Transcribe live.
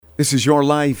This is Your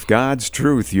Life, God's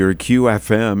Truth, your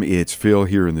QFM. It's Phil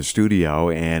here in the studio,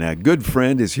 and a good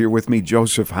friend is here with me,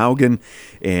 Joseph Haugen.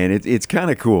 And it's kind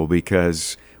of cool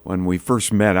because when we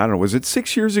first met, I don't know, was it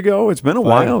 6 years ago? It's been a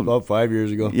while. About 5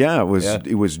 years ago. Yeah,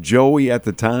 it was Joey at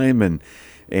the time,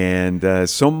 and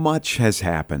so much has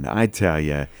happened. I tell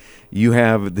you, you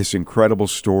have this incredible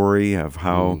story of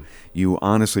how you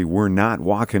honestly were not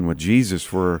walking with Jesus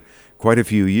for quite a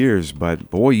few years,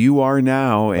 but boy, you are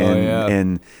now,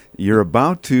 and you're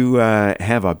about to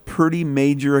have a pretty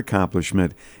major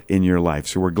accomplishment in your life.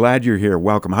 So we're glad you're here.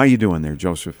 Welcome. How you doing there,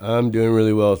 Joseph? I'm doing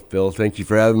really well, Phil. Thank you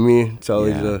for having me. It's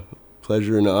always a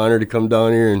pleasure and an honor to come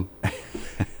down here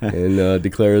and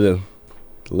declare the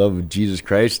love of Jesus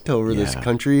Christ over this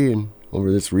country and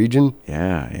over this region.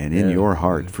 Yeah, and in your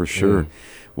heart, for sure.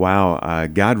 Wow,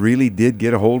 God really did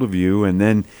get a hold of you, and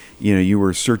then you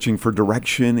were searching for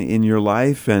direction in your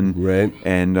life, and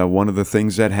one of the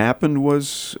things that happened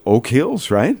was Oak Hills,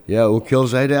 right? Yeah, Oak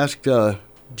Hills. I'd asked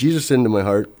Jesus into my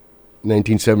heart in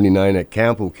 1979 at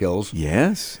Camp Oak Hills.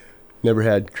 Yes. Never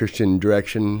had Christian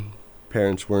direction.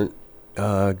 Parents weren't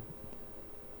going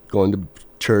to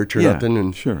church or nothing.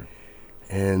 And sure.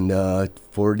 And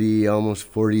almost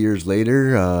 40 years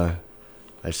later,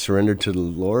 I surrendered to the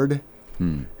Lord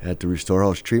at the Restore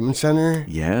House Treatment Center.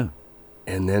 Yeah.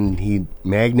 And then he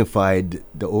magnified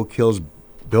the Oak Hills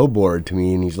billboard to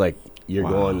me, and he's like, you're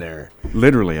going there.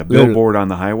 Literally, a billboard on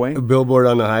the highway? A billboard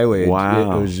on the highway.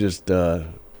 Wow. It was just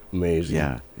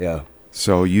amazing. Yeah.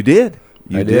 So you did.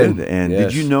 I did. And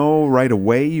did you know right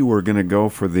away you were going to go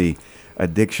for the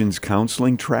addictions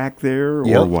counseling track there,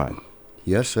 or what?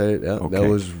 Yes, that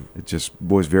was... It just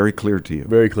was very clear to you.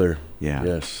 Very clear. Yeah.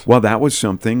 Yes. Well, that was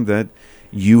something that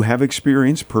you have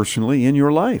experienced personally in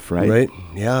your life, right? Right.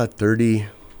 Yeah, 30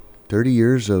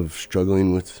 years of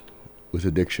struggling with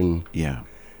addiction. Yeah.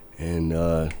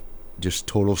 And just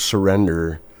total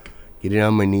surrender, getting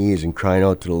on my knees and crying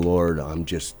out to the Lord, I'm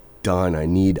just done. I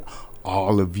need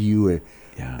all of you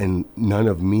and none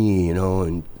of me,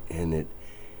 and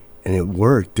it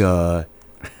worked.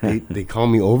 They call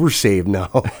me Oversaved now.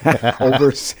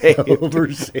 Oversaved.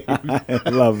 I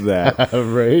love that.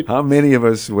 Right? How many of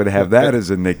us would have that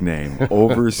as a nickname?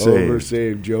 Oversaved.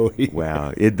 Oversaved, Joey.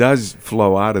 Wow. It does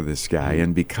flow out of this guy.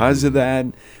 And because of that,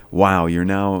 wow, you're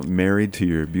now married to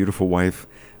your beautiful wife,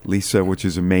 Lisa, which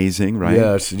is amazing, right?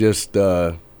 Yeah, it's just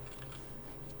the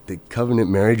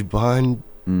covenant marriage bond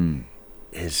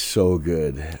is so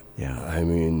good. Yeah. I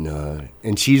mean,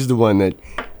 and she's the one that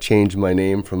changed my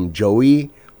name from Joey,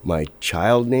 my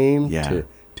child name, to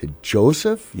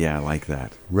Joseph. Yeah, I like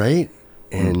that. Right?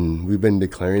 And we've been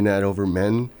declaring that over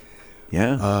men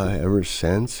ever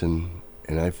since. And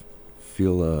I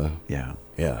feel,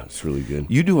 it's really good.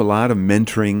 You do a lot of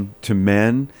mentoring to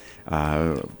men.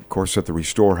 Of course, at the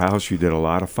Restore House, you did a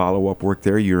lot of follow-up work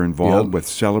there. You're involved with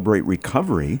Celebrate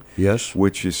Recovery,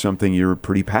 which is something you're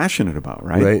pretty passionate about,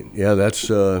 right? Right. Yeah, that's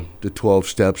the 12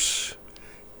 steps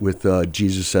with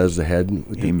Jesus as the head,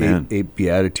 with Amen. the eight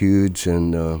Beatitudes,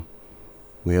 and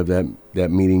we have that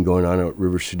meeting going on at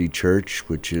River City Church,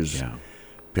 which has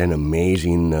been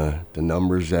amazing. The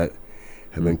numbers that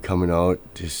have been coming out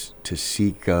to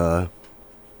seek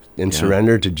and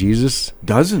surrender to Jesus.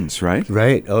 Dozens, right?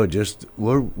 Right. Oh, just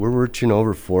we're reaching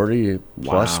over 40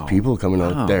 plus people coming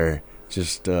out there.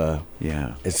 Just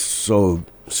it's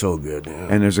so good. Yeah.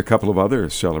 And there's a couple of other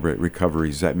Celebrate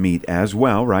Recoveries that meet as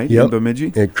well, right? Yep. In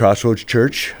Bemidji? At Crossroads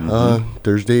Church,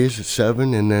 Thursdays at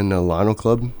 7, and then Lano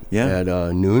Club at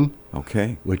noon.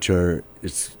 Okay. Which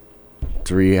it's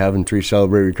having three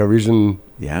Celebrate Recoveries in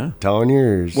town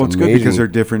here. Well, it's good because they're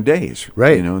different days,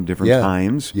 right? Different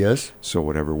times. Yes. So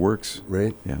whatever works.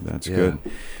 Right. Yeah, that's good.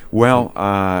 Well,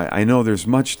 I know there's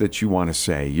much that you want to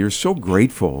say. You're so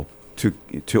grateful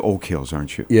to Oak Hills,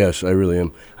 aren't you? Yes, I really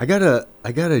am. I got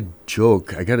a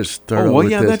joke. I got to start. Oh, well, with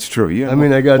this. That's true. Yeah. I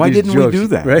mean, I got. Why these didn't jokes, we do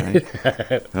that? Right.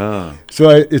 So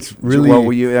it's really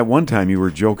well. At one time, you were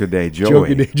Joke-A-Day Joey.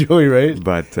 Joke-A-Day Joey, right?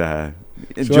 But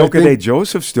Joke-A-Day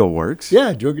Joseph still works.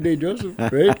 Yeah, Joke-A-Day Joseph,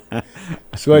 right?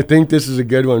 So I think this is a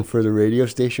good one for the radio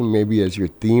station, maybe as your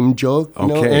theme joke.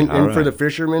 And for the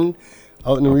fishermen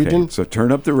out in the region. So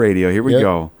turn up the radio. Here we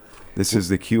go. This is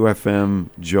the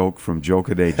QFM joke from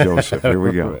Joke-A-Day Joseph. Here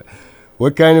we go.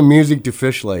 What kind of music do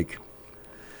fish like?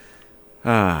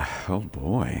 Oh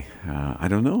boy. I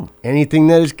don't know. Anything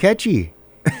that is catchy.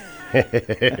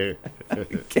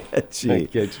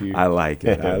 Catchy. I like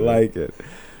it.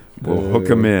 Well, hook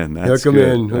them in. Hook them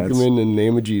in in the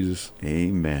name of Jesus.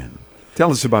 Amen.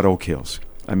 Tell us about Oak Hills.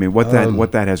 I mean, what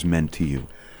that has meant to you.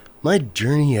 My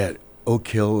journey at Oak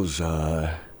Hills,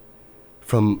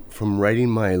 from writing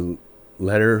my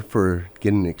letter for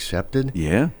getting accepted.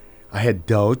 Yeah. I had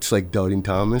doubts, like doubting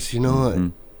Thomas,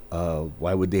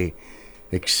 why would they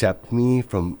accept me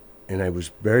from, and I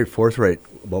was very forthright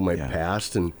about my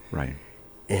past. And right.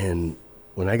 And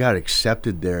when I got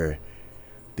accepted there,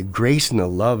 the grace and the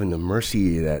love and the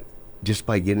mercy that just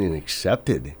by getting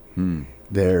accepted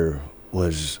there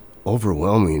was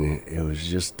overwhelming. It was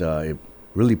just, it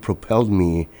really propelled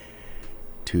me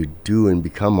to do and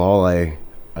become all I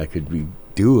could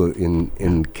do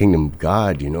in Kingdom of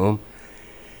God, And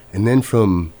then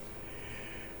from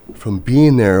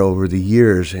being there over the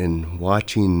years and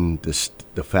watching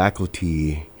the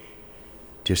faculty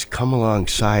just come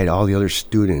alongside all the other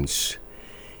students,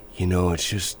 it's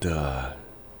just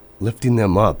lifting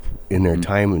them up in their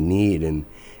time of need and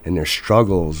their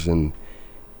struggles, and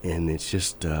it's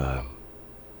just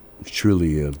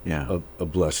truly a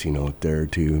blessing out there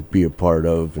to be a part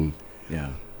of, and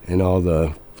all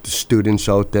the students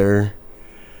out there,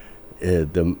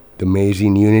 the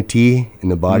amazing unity in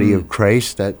the body of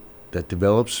Christ that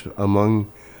develops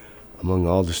among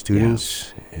all the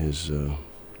students is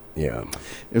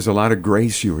There's a lot of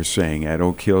grace, you were saying, at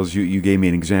Oak Hills. You gave me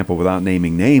an example without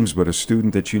naming names, but a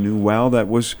student that you knew well that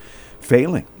was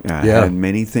failing, had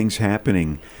many things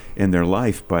happening in their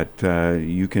life, but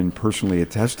you can personally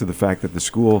attest to the fact that the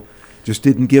school just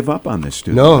didn't give up on this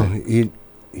student. No,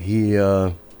 he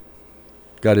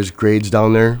got his grades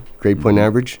down there, grade point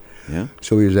average. Yeah.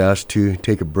 So he was asked to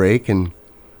take a break, and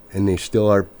they still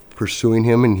are pursuing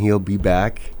him, and he'll be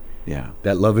back. Yeah.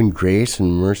 That love and grace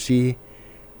and mercy,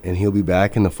 and he'll be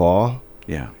back in the fall.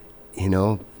 Yeah.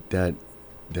 That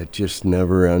just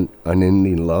never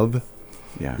unending love.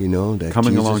 Yeah. That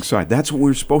coming Jesus, alongside. That's what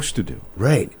we're supposed to do.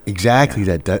 Right. Exactly.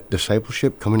 Yeah. That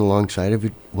discipleship, coming alongside of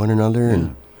one another,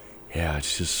 and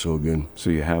it's just so good. So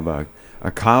you have a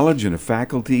college and a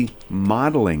faculty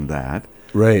modeling that.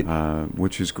 Right.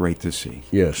 Which is great to see.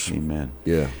 Yes. Amen.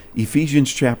 Yeah.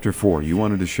 Ephesians chapter 4. You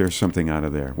wanted to share something out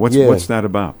of there. What's that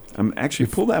about? Actually,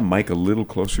 pull that mic a little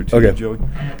closer to you, Joey.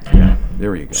 Yeah.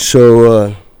 There you go.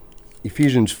 So,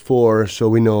 Ephesians 4, so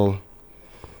we know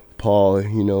Paul,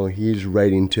 he's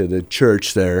writing to the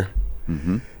church there,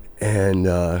 and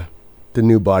the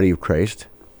new body of Christ.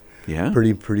 Yeah.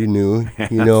 Pretty new,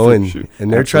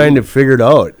 and they're trying to figure it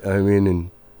out. I mean,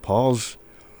 and Paul's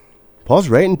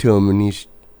writing to him, and he's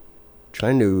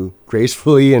trying to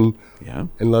gracefully and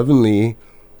lovingly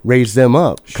raise them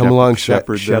up, come along,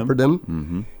 shepherd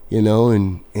them.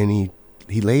 And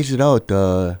he lays it out,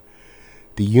 the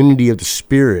unity of the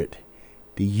Spirit,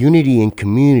 the unity in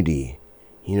community,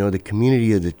 the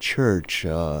community of the church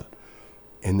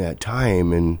in that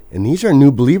time. And these are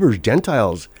new believers,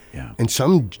 Gentiles, and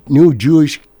some new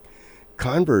Jewish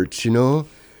converts,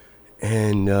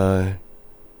 and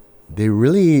they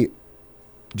really,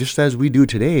 just as we do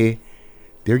today,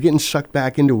 they're getting sucked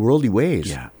back into worldly ways.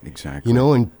 Yeah, exactly.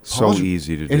 And so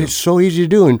easy to do. And it's so easy to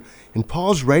do. And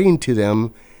Paul's writing to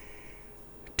them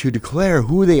to declare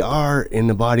who they are in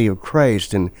the body of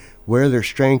Christ and where their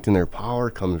strength and their power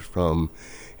comes from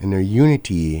and their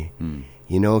unity,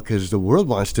 because the world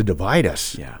wants to divide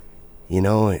us. Yeah.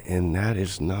 And that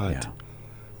is not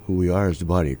who we are as the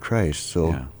body of Christ.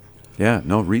 So. Yeah.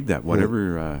 No, read that.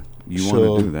 Whatever you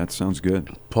want to do. That sounds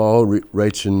good. Paul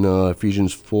writes in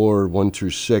Ephesians 4,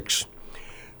 1-6,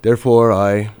 "Therefore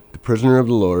I, the prisoner of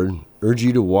the Lord, urge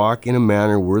you to walk in a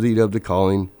manner worthy of the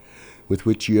calling with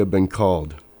which you have been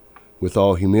called, with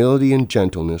all humility and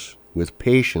gentleness, with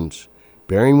patience,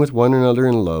 bearing with one another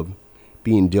in love,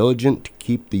 being diligent to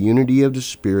keep the unity of the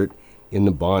Spirit in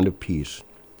the bond of peace.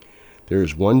 There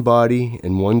is one body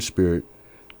and one Spirit,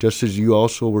 just as you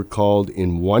also were called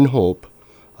in one hope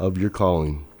of your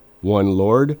calling. One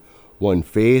Lord, one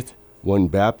faith, one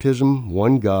baptism,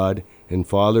 one God and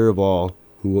Father of all,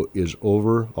 who is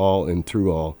over all and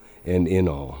through all and in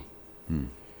all."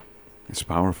 It's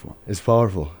powerful. It's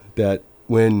powerful that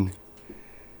when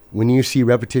you see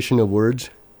repetition of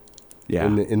words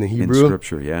in the Hebrew, in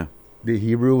Scripture, the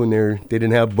Hebrew, when they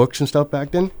didn't have books and stuff back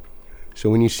then,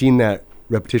 so when you seen that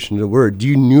repetition of the word,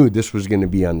 you knew this was going to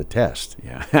be on the test.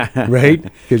 Yeah. Right?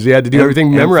 Because they had to do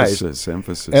everything memorized.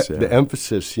 Emphasis. The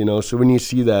emphasis, So when you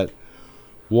see that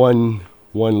one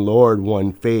Lord,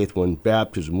 one faith, one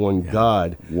baptism, one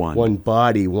God, one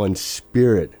body, one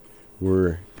Spirit,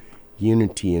 we're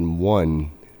unity in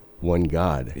one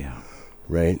God. Yeah.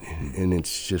 Right? And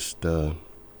it's just... And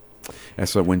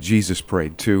so when Jesus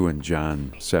prayed too in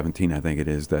John 17, I think it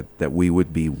is, that we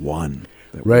would be one.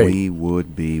 That we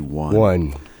would be one.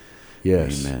 One.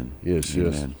 Yes. Amen. Yes,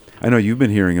 Amen. yes. I know you've been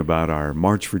hearing about our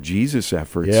March for Jesus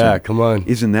efforts. Yeah, come on.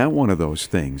 Isn't that one of those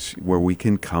things where we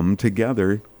can come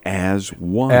together as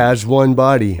one? As one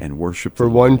body. And worship for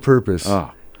one purpose.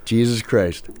 Jesus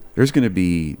Christ. There's going to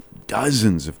be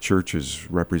dozens of churches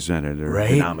represented, or Right.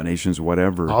 denominations,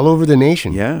 whatever. All over the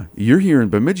nation. Yeah. You're here in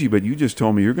Bemidji, but you just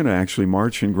told me you're going to actually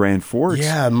march in Grand Forks.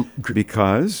 Yeah.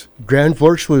 Because? Grand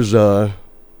Forks was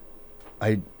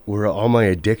where all my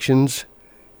addictions,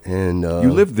 and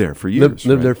You lived there for years.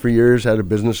 lived right? there for years. Had a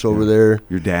business over there.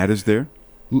 Your dad is there?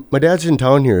 My dad's in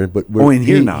town here, but in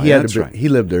here now. Yeah, that's right. He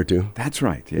lived there too. That's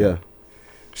right. Yeah.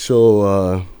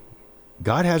 So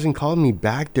God hasn't called me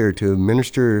back there to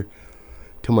minister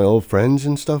to my old friends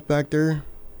and stuff back there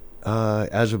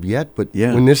as of yet. But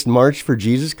Yeah. when this March for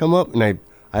Jesus come up, and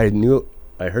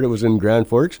I heard it was in Grand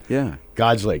Forks. Yeah.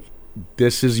 God's like,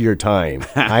 this is your time.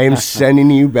 I am sending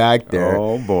you back there.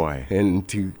 Oh, boy. And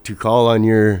to call on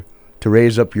to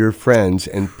raise up your friends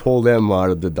and pull them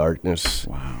out of the darkness.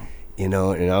 Wow. And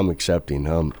I'm accepting.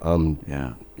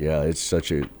 Yeah. Yeah, it's Let's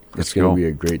going go. to be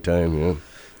a great time. Yeah.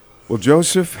 Well,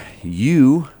 Joseph,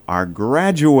 you are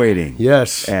graduating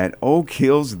Yes. at Oak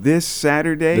Hills this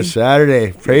Saturday. This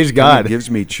Saturday. Praise It God. gives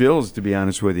me chills, to be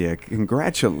honest with you.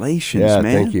 Congratulations, Yeah,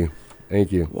 man. thank you.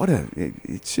 Thank you.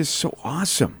 It's just so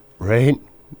awesome. Right?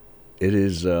 It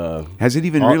is. Has it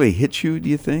even really hit you, do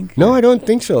you think? No, I don't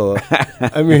think so.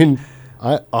 I mean,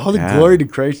 all the Yeah. glory to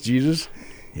Christ Jesus.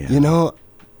 Yeah.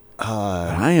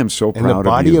 I am so proud and the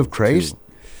body of you, of Christ. too.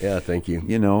 Yeah, thank you.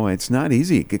 It's not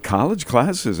easy. College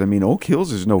classes, Oak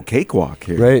Hills is no cakewalk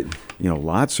here. Right.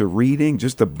 Lots of reading,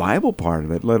 just the Bible part of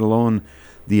it, let alone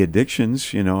the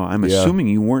addictions. I'm Yeah. assuming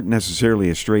you weren't necessarily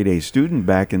a straight A student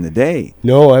back in the day.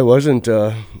 No, I wasn't.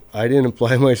 I didn't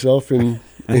apply myself in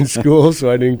school, so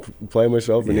I didn't apply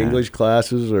myself in Yeah. English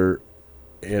classes or,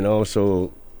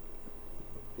 so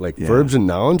like Yeah. verbs and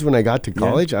nouns when I got to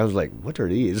college, I was like, what are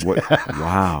these? What?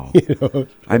 Wow.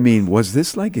 Was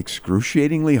this like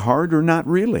excruciatingly hard or not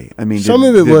really? Some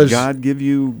of it did was- God give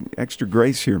you extra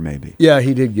grace here maybe? Yeah,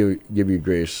 he did give you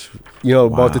grace.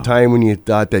 About the Wow. time when you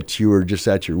thought that you were just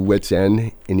at your wit's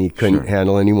end and you couldn't Sure.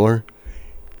 handle anymore,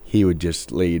 he would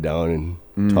just lay you down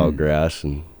in tall grass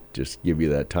and just give you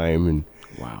that time and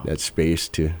Wow. that space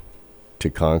to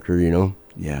conquer,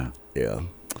 Yeah. Yeah.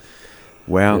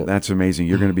 Well, Yeah. that's amazing.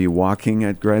 You're going to be walking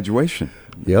at graduation.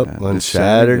 Yep, on this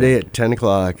Saturday at 10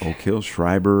 o'clock. Oak Hill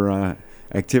Schreiber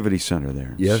Activity Center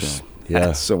there. Yes, So, yeah.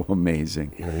 That's so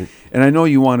amazing. Right. And I know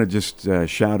you want to just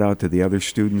shout out to the other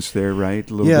students there, right?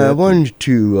 A little Yeah, bit. I wanted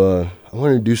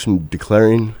to do some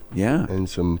declaring Yeah. and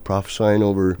some prophesying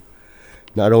over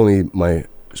not only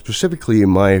specifically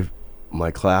my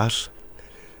class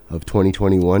of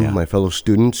 2021, Yeah. my fellow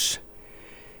students,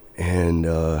 and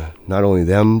not only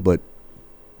them, but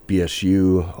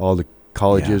BSU, all the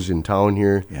colleges in town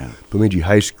here, Yeah. Bemidji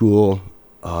High School,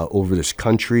 over this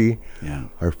country, Yeah.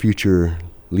 our future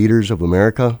leaders of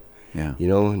America, Yeah.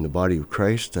 in the body of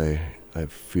Christ. I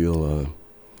feel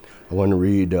I want to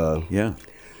read Yeah.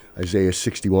 Isaiah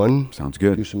 61. Sounds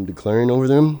Do good. some declaring over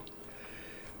them.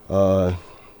 The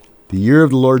year of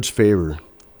the Lord's favor.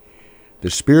 The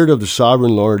Spirit of the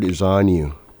Sovereign Lord is on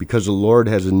you, because the Lord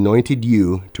has anointed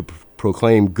you to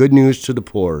proclaim good news to the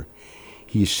poor.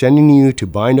 He is sending you to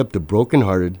bind up the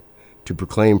brokenhearted, to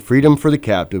proclaim freedom for the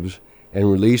captives, and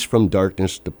release from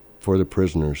darkness for the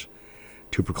prisoners,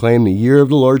 to proclaim the year of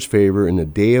the Lord's favor and the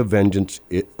day of vengeance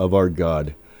of our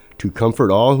God, to comfort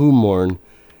all who mourn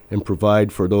and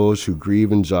provide for those who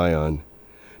grieve in Zion,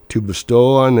 to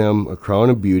bestow on them a crown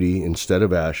of beauty instead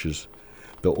of ashes,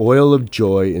 the oil of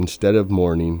joy instead of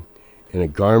mourning, and a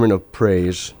garment of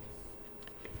praise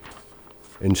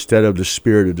instead of the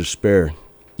spirit of despair.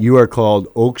 You are called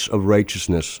oaks of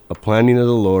righteousness, a planting of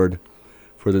the Lord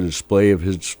for the display of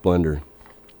his splendor.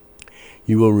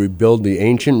 You will rebuild the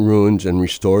ancient ruins and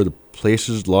restore the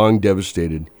places long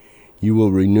devastated. You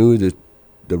will renew the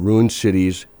ruined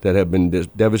cities that have been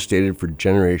devastated for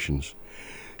generations.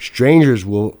 Strangers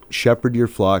will shepherd your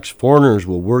flocks, foreigners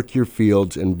will work your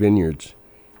fields and vineyards,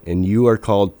 and you are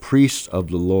called priests of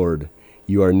the Lord.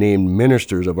 You are named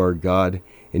ministers of our God,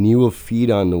 and you will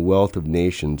feed on the wealth of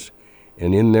nations,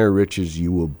 and in their riches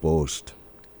you will boast.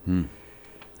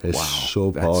 It's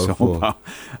so powerful.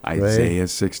 Isaiah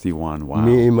 61. Wow.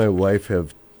 Me and my wife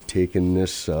have taken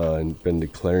this and been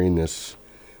declaring this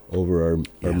over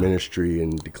our ministry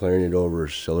and declaring it over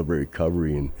Celebrate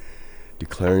Recovery and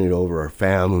declaring it over our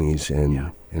families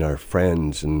and our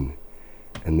friends. And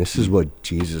this is what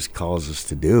Jesus calls us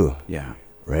to do, Yeah.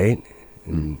 right?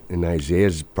 And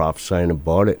Isaiah's prophesying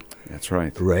about it, That's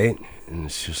right. right? And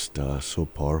it's just so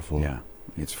powerful. Yeah.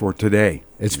 It's for today.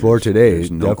 It's for today,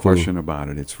 There's no definitely. question about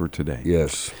it. It's for today.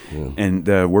 Yes. Yeah. And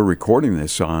we're recording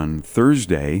this on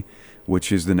Thursday, which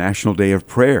is the National Day of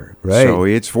Prayer. Right. So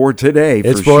it's for today.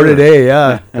 It's for for sure. today,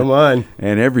 yeah. Come on.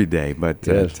 And every day, but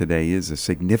Yes. today is a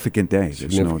significant day. There's no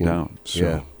Significant. doubt. So,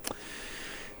 Yeah.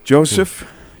 Joseph,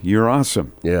 you're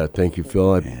awesome. Yeah, thank you,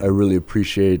 Phil. I really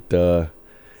appreciate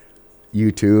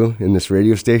you too in this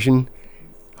radio station,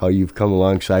 how you've come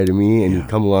alongside of me and Yeah. you've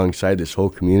come alongside this whole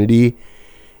community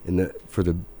for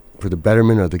the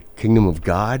betterment of the kingdom of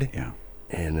God. Yeah.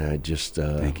 And I just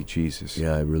Thank you, Jesus.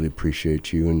 yeah, I really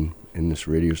appreciate you in this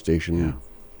radio station.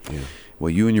 Yeah. Yeah. Well,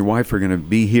 you and your wife are going to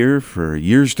be here for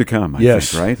years to come, I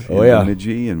Yes. think, right? Oh, In yeah.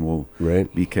 Bemidji, and we'll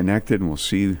Right. be connected, and we'll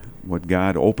see what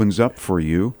God opens up for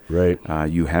you. Right.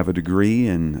 You have a degree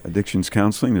in addictions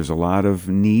counseling. There's a lot of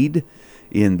need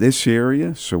in this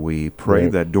area, so we pray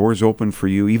Right. that doors open for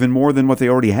you even more than what they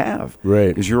already have. Right.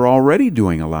 Because you're already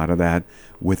doing a lot of that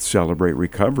with Celebrate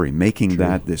Recovery, making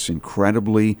that this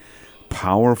incredibly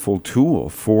powerful tool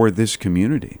for this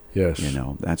community. Yes. You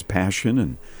know, that's passion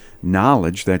and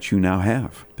knowledge that you now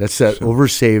have. That's that So-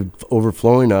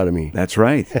 overflowing out of me. That's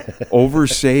right.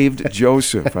 Oversaved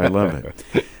Joseph. I love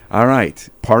it. All right.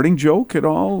 Parting joke at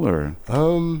all? Or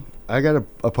I got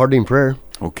a parting prayer.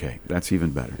 okay, that's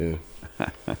even better.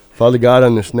 Yeah. Father God,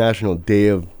 on this National Day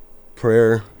of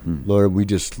Prayer, Lord, we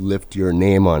just lift your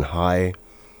name on high.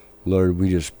 Lord, we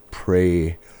just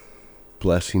pray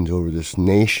blessings over this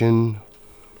nation,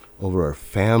 over our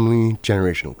family.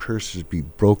 Generational curses be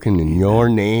broken in your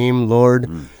name, Lord.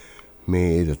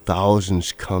 May the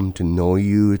thousands come to know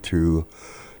you through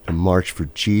the March for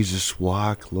Jesus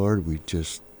walk. Lord, we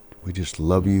just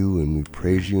love you and we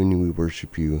praise you and we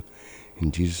worship you.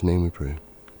 In Jesus' name we pray.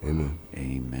 Amen.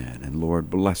 Amen. And Lord,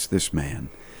 bless this man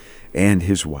and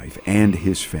his wife and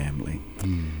his family.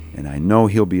 And I know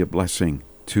he'll be a blessing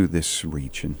to this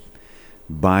region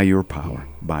by your power,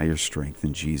 by your strength.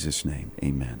 In Jesus' name,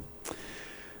 amen.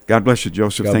 God bless you,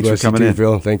 Joseph. God Thanks bless for coming you too, in.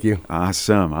 Phil. Thank you.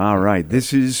 Awesome. All right.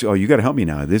 This is, you got to help me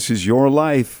now. This is your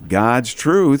life, God's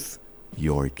truth,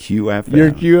 your QFM.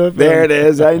 Your QFM. There it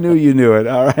is. I knew you knew it.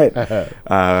 All right.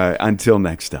 Until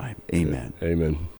next time. Amen. Amen.